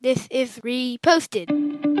This is reposted.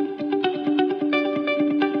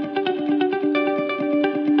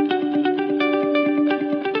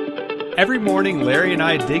 Every morning, Larry and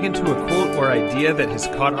I dig into a quote or idea that has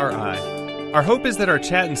caught our eye. Our hope is that our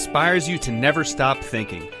chat inspires you to never stop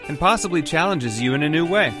thinking and possibly challenges you in a new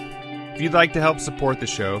way. If you'd like to help support the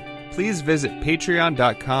show, please visit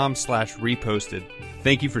patreon.com/reposted.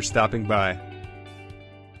 Thank you for stopping by.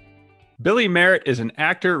 Billy Merritt is an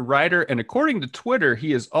actor, writer, and according to Twitter,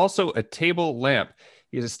 he is also a table lamp.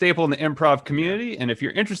 He is a staple in the improv community, and if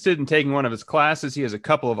you're interested in taking one of his classes, he has a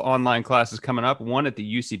couple of online classes coming up, one at the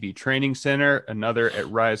UCB Training Center, another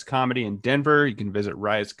at Rise Comedy in Denver. You can visit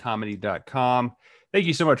risecomedy.com. Thank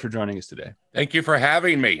you so much for joining us today. Thank you for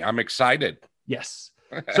having me. I'm excited. Yes.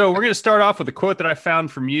 So we're going to start off with a quote that I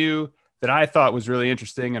found from you that I thought was really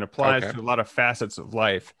interesting and applies to a lot of facets of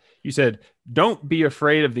life. You said, "Don't be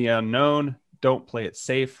afraid of the unknown. Don't play it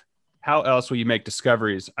safe. How else will you make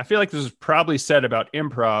discoveries?" I feel like this is probably said about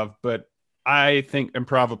improv, but I think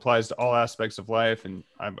improv applies to all aspects of life. And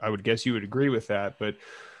I would guess you would agree with that. But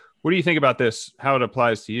what do you think about this, how it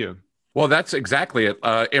applies to you? Well, that's exactly it.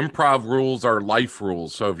 Improv rules are life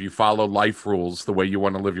rules. So if you follow life rules the way you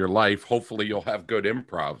want to live your life, hopefully you'll have good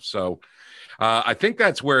improv. So I think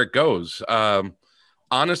that's where it goes.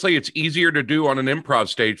 Honestly, it's easier to do on an improv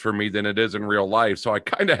stage for me than it is in real life. So I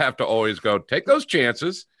kind of have to always go, take those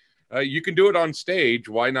chances. You can do it on stage.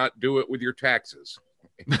 Why not do it with your taxes?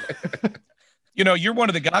 You know, you're one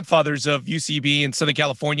of the godfathers of UCB in Southern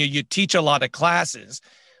California. You teach a lot of classes.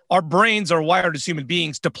 Our brains are wired as human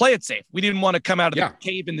beings to play it safe. We didn't want to come out of the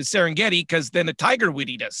cave in the Serengeti because then a tiger would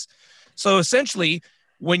eat us. So essentially,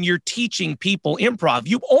 when you're teaching people improv,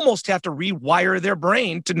 you almost have to rewire their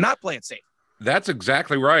brain to not play it safe. That's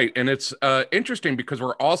exactly right. And it's interesting because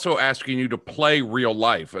we're also asking you to play real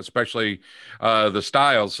life, especially the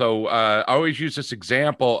styles. So I always use this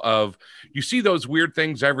example of you see those weird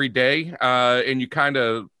things every day and you kind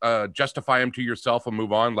of justify them to yourself and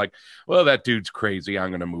move on like, well, that dude's crazy.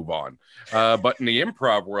 I'm going to move on. But in the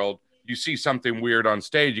improv world, you see something weird on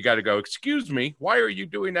stage. You got to go, excuse me, why are you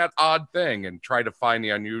doing that odd thing? And try to find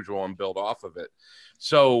the unusual and build off of it.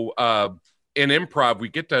 So in improv, we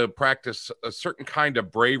get to practice a certain kind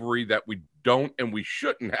of bravery that we don't and we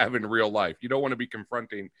shouldn't have in real life. You don't want to be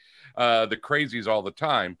confronting the crazies all the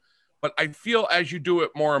time. But I feel as you do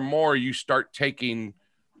it more and more, you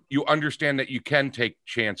understand that you can take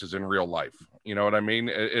chances in real life. You know what I mean?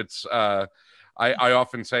 It's I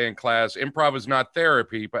often say in class, improv is not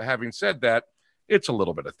therapy. But having said that, it's a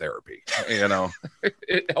little bit of therapy. You know,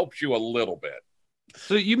 it helps you a little bit.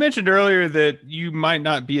 So you mentioned earlier that you might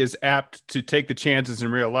not be as apt to take the chances in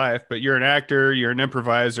real life, but you're an actor, you're an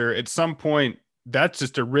improviser. At some point, that's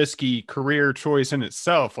just a risky career choice in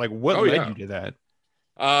itself. Like, what led you to that?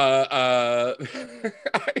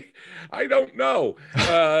 I don't know.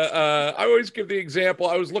 I always give the example.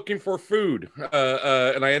 I was looking for food,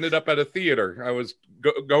 and I ended up at a theater. I was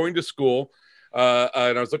going to school,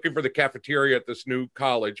 and I was looking for the cafeteria at this new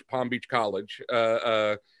college, Palm Beach College.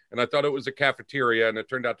 And I thought it was a cafeteria, and it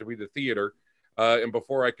turned out to be the theater. And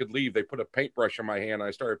before I could leave, they put a paintbrush in my hand, and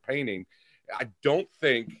I started painting. I don't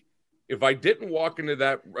think, if I didn't walk into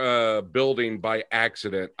that building by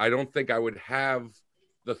accident, I don't think I would have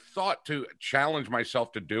the thought to challenge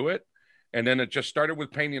myself to do it. And then it just started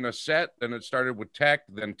with painting a set, then it started with tech,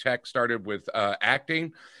 then tech started with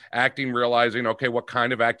acting, realizing, okay, what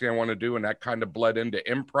kind of acting I want to do, and that kind of bled into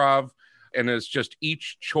improv. And it's just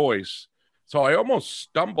each choice. So I almost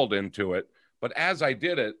stumbled into it, but as I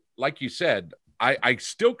did it, like you said, I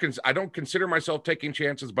don't consider myself taking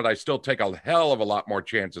chances, but I still take a hell of a lot more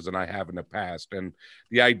chances than I have in the past. And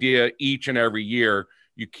the idea each and every year,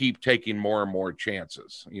 you keep taking more and more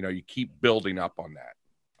chances. You know, you keep building up on that.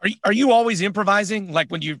 Are you always improvising? Like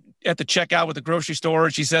when you at the checkout with the grocery store,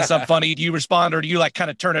 and she says something funny, do you respond, or do you like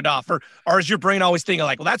kind of turn it off? Or is your brain always thinking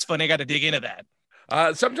like, well, that's funny, I got to dig into that?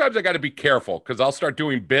 Sometimes I got to be careful because I'll start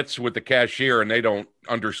doing bits with the cashier and they don't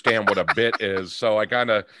understand what a bit is. So I kind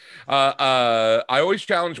of, I always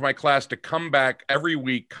challenge my class to come back every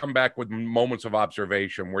week, come back with moments of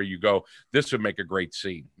observation where you go, this would make a great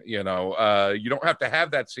scene. You know, you don't have to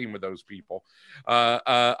have that scene with those people.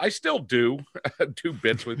 I still do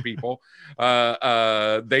bits with people.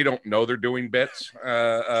 They don't know they're doing bits.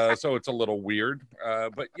 So it's a little weird.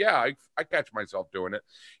 But yeah, I catch myself doing it.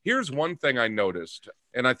 Here's one thing I noticed,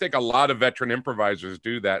 and I think a lot of veteran improvisers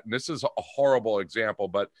do that. And this is a horrible example,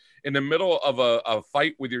 but in the middle of a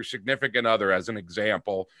fight with your significant other, as an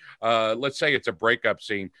example, let's say it's a breakup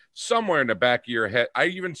scene, somewhere in the back of your head, I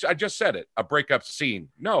just said it, a breakup scene.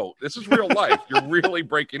 No, this is real life. You're really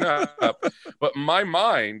breaking up. But in my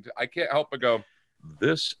mind, I can't help but go,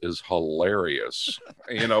 this is hilarious,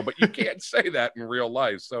 but you can't say that in real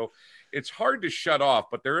life. So it's hard to shut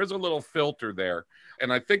off, but there is a little filter there.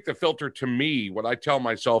 And I think the filter, to me, what I tell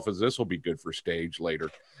myself is this will be good for stage later.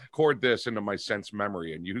 Record this into my sense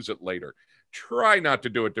memory and use it later. Try not to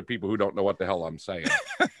do it to people who don't know what the hell I'm saying.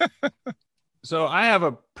 So I have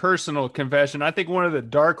a personal confession. I think one of the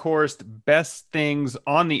dark horse best things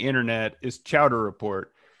on the internet is Chowder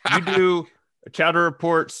Report. You do Chowder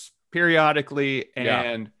Reports periodically,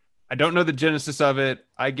 and I don't know the genesis of it.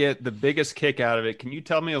 I get the biggest kick out of it. Can you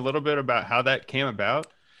tell me a little bit about how that came about?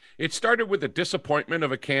 It started with the disappointment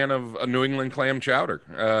of a can of a New England clam chowder.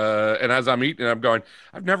 And as I'm eating, I'm going,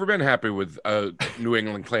 I've never been happy with New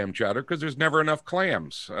England clam chowder because there's never enough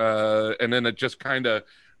clams. And then it just kind of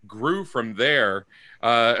grew from there.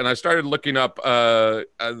 And I started looking up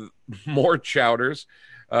more chowders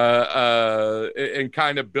and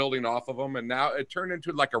kind of building off of them. And now it turned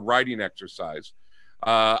into like a writing exercise.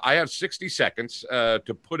 I have 60 seconds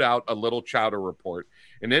to put out a little chowder report.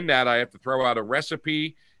 And in that, I have to throw out a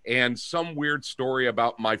recipe and some weird story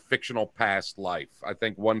about my fictional past life. I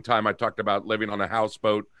think one time I talked about living on a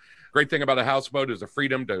houseboat. Great thing about a houseboat is the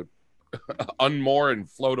freedom to unmoor and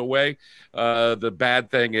float away. The bad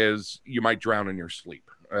thing is you might drown in your sleep.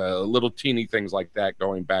 Little teeny things like that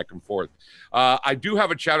going back and forth. I do have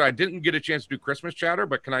a chowder. I didn't get a chance to do Christmas chowder,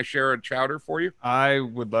 but can I share a chowder for you? I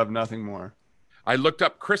would love nothing more. I looked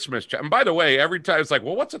up Christmas chowder. And by the way, every time it's like,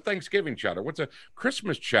 well, what's a Thanksgiving chowder? What's a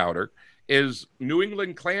Christmas chowder? Is New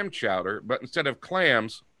England clam chowder, but instead of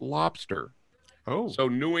clams, lobster. Oh. So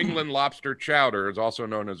New England lobster chowder is also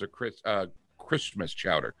known as a Christmas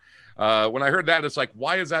chowder. When I heard that, it's like,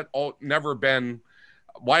 why have I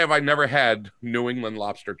never had New England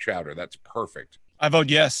lobster chowder? That's perfect. I vote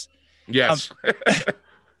yes. Yes.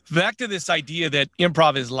 Back to this idea that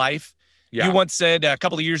improv is life. Yeah. You once said a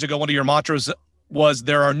couple of years ago, one of your mantras was,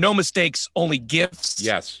 there are no mistakes, only gifts.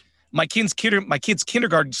 Yes. My kid's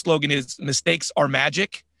kindergarten slogan is mistakes are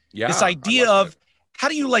magic. Yeah. This idea of how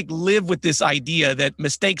do you live with this idea that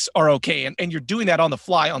mistakes are okay? And you're doing that on the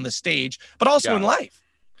fly on the stage, but also in life.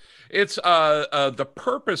 It's the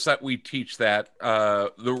purpose that we teach that,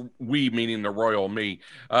 we meaning the royal me,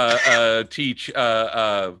 teach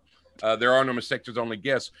there are no mistakes, there's only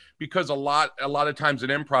gifts, because a lot of times in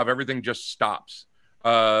improv, everything just stops.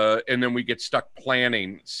 And then we get stuck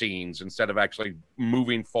planning scenes instead of actually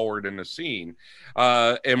moving forward in a scene.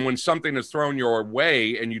 And when something is thrown your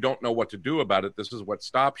way and you don't know what to do about it, this is what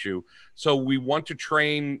stops you. So we want to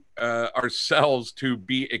train ourselves to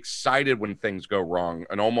be excited when things go wrong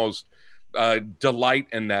and almost delight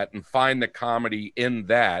in that and find the comedy in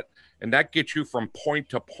that. And that gets you from point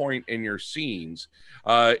to point in your scenes,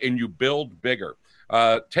 and you build bigger.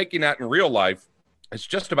 Taking that in real life, it's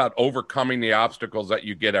just about overcoming the obstacles that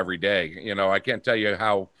you get every day. I can't tell you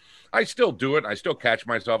how I still do it. I still catch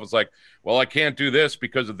myself. It's like, well, I can't do this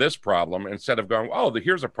because of this problem. Instead of going, oh,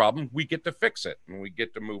 here's a problem, we get to fix it and we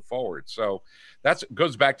get to move forward. So that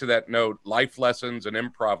goes back to that note. Life lessons and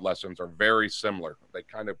improv lessons are very similar. They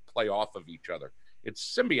kind of play off of each other. It's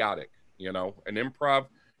symbiotic, An improv,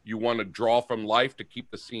 you want to draw from life to keep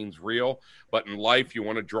the scenes real. But in life, you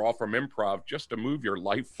want to draw from improv just to move your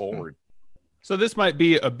life forward. So this might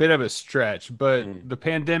be a bit of a stretch, but the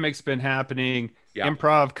pandemic's been happening. Yeah.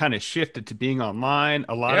 Improv kind of shifted to being online.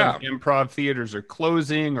 A lot of improv theaters are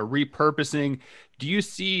closing or repurposing. Do you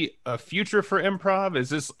see a future for improv?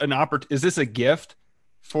 Is this is this a gift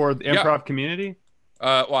for the improv community?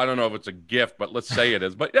 Well, I don't know if it's a gift, but let's say it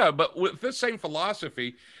is. But with this same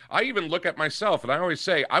philosophy, I even look at myself, and I always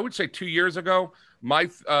say, I would say 2 years ago, my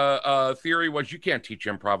theory was you can't teach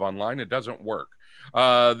improv online. It doesn't work.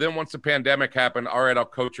 Then once the pandemic happened, all right, I'll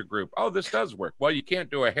coach a group. Oh, this does work. Well, you can't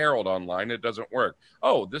do a Herald online. It doesn't work.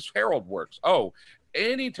 Oh, this Herald works. Oh,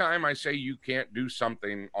 anytime I say you can't do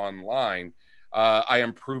something online, I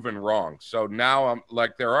am proven wrong. So now I'm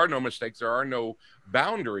like, there are no mistakes. There are no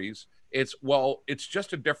boundaries. It's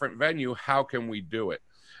just a different venue. How can we do it?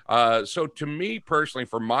 So to me personally,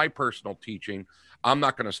 for my personal teaching, I'm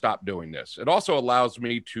not going to stop doing this. It also allows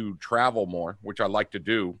me to travel more, which I like to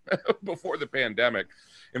do before the pandemic.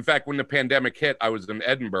 In fact, when the pandemic hit, I was in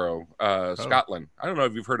Edinburgh, Scotland. I don't know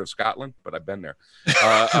if you've heard of Scotland, but I've been there.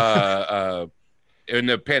 In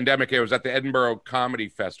the pandemic, I was at the Edinburgh Comedy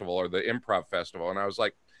Festival or the Improv Festival, and I was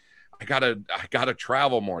like, I gotta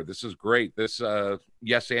travel more. This is great. This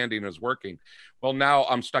yes anding is working. Well, now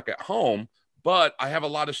I'm stuck at home, but I have a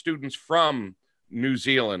lot of students from New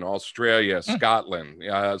Zealand, Australia, Scotland,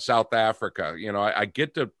 South Africa. I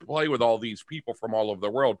get to play with all these people from all over the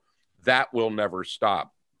world. That will never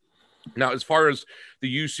stop. Now, as far as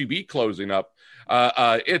the UCB closing up,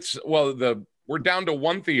 we're we're down to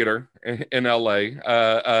one theater in LA,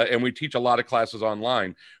 and we teach a lot of classes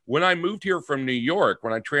online. When I moved here from New York,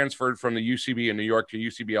 when I transferred from the UCB in New York to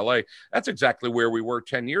UCB LA, that's exactly where we were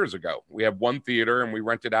 10 years ago. We have one theater and we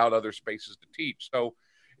rented out other spaces to teach. So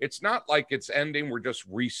it's not like it's ending. We're just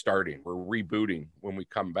restarting. We're rebooting when we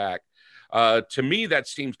come back. To me, that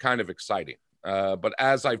seems kind of exciting. But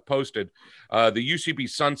as I've posted, the UCB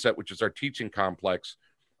Sunset, which is our teaching complex,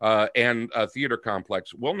 and a theater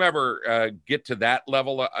complex, we'll never get to that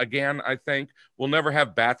level again. I think we'll never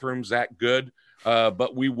have bathrooms that good,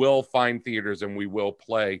 but we will find theaters and we will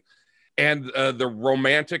play. And the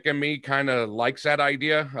romantic in me kind of likes that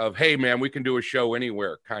idea of, hey, man, we can do a show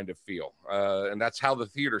anywhere kind of feel. And that's how the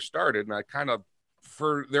theater started. And I kind of,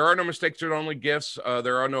 there are no mistakes, there are only gifts.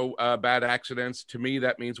 There are no bad accidents. To me,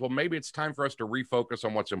 that means, well, maybe it's time for us to refocus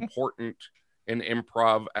on what's important in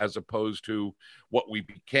improv as opposed to what we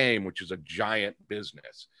became, which is a giant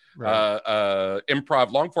business. Right.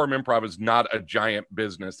 Long form improv is not a giant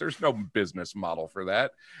business. There's no business model for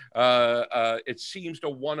that. It seems to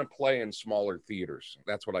want to play in smaller theaters.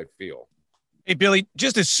 That's what I feel. Hey, Billy,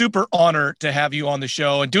 just a super honor to have you on the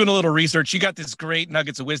show. And doing a little research, you got this great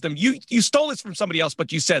nuggets of wisdom. You stole this from somebody else,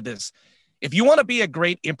 but you said this: if you want to be a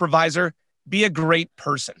great improviser, be a great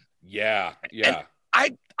person. Yeah. And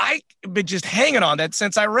I've been just hanging on that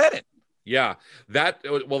since I read it. Yeah, that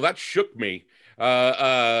shook me.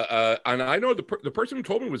 And I know the person who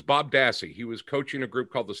told me was Bob Dassey. He was coaching a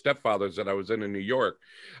group called the Stepfathers that I was in New York.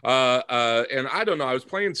 And I don't know, I was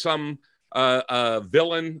playing some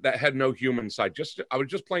villain that had no human side. I was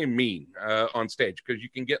just playing mean on stage, because you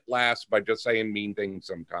can get laughs by just saying mean things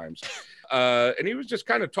sometimes. And he was just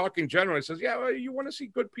kind of talking generally. He says, yeah, well, you want to see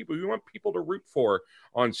good people. You want people to root for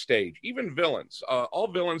on stage, even villains. All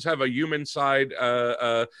villains have a human side,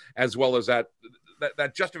 as well as that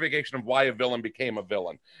justification of why a villain became a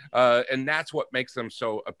villain. And that's what makes them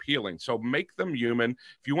so appealing. So make them human.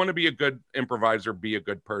 If you want to be a good improviser, be a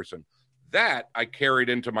good person. That I carried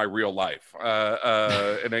into my real life.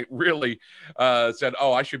 And it really said,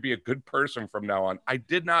 oh, I should be a good person from now on. I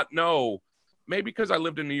did not know, maybe because I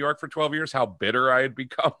lived in New York for 12 years, how bitter I had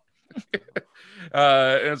become. And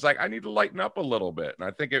it's like, I need to lighten up a little bit. And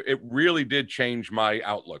I think it really did change my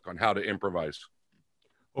outlook on how to improvise.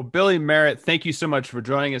 Well, Billy Merritt, thank you so much for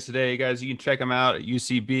joining us today. Guys, you can check him out at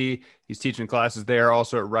UCB. He's teaching classes there,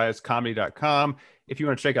 also at riotcomedy.com. If you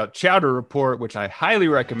want to check out Chowder Report, which I highly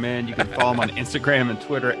recommend, you can follow him on Instagram and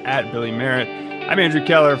Twitter at Billy Merritt. I'm Andrew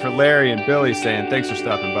Keller for Larry and Billy saying thanks for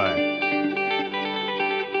stopping by.